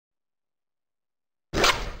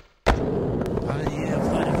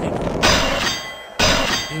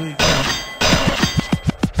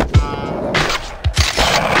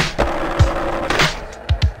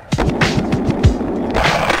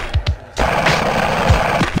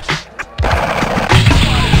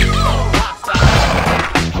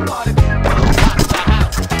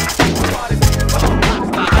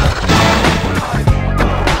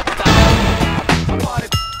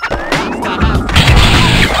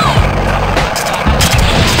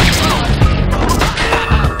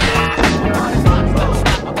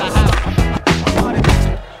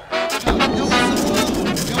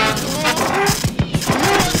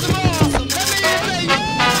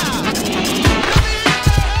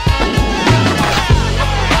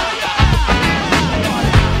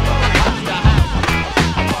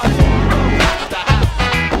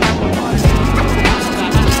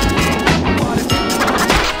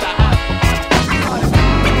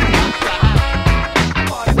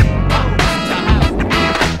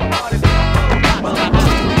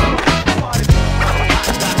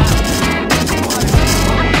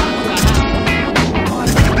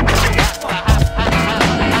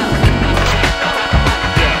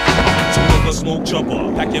won't jump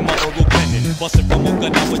up. Packing my oral cannon, busting from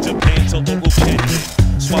Okinawa, Japan to Laurel Canyon.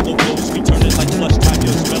 Swallow flows, we turning like flush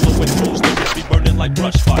tires. Mellow and flows, lyrics be burning like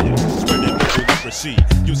brush fire. Spreading with leprosy,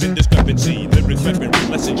 using discrepancy. Lyrics weaponry,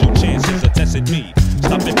 lessen your chances of testing me.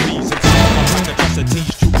 Stop it please and see my like atrocities.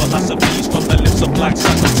 True philosophies from the lips of black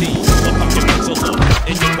Socrates. A fucking peninsula,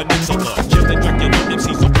 in your peninsula. Killing Dracula,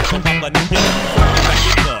 MCs will become my manipula. Back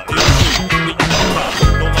in the MC, we use the problem.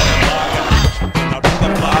 No longer lie. I read the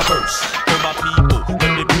fly verse for my people.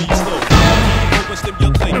 Let me breathe slow. Over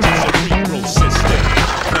stimulate the cerebral system.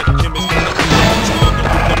 Let chemists get the to the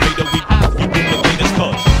later we do the latest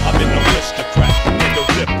cause. I've been a aristocrat and a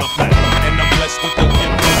diplomat. And I'm blessed with the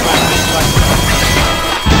gift of rappers like that.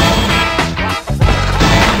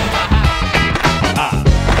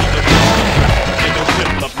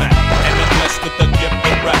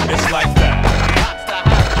 Like that.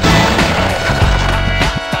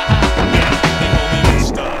 They call me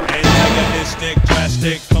Mr. Antagonistic,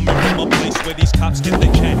 drastic, coming from a place where these cops get the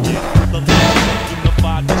canyon. The legend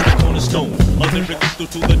unified is the cornerstone. A lyric through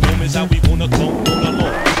to the dome is how we wanna go on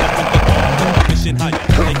alone. That's what the mission higher.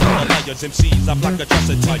 They call the liars, MCs, I block a dress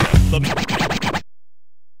attire.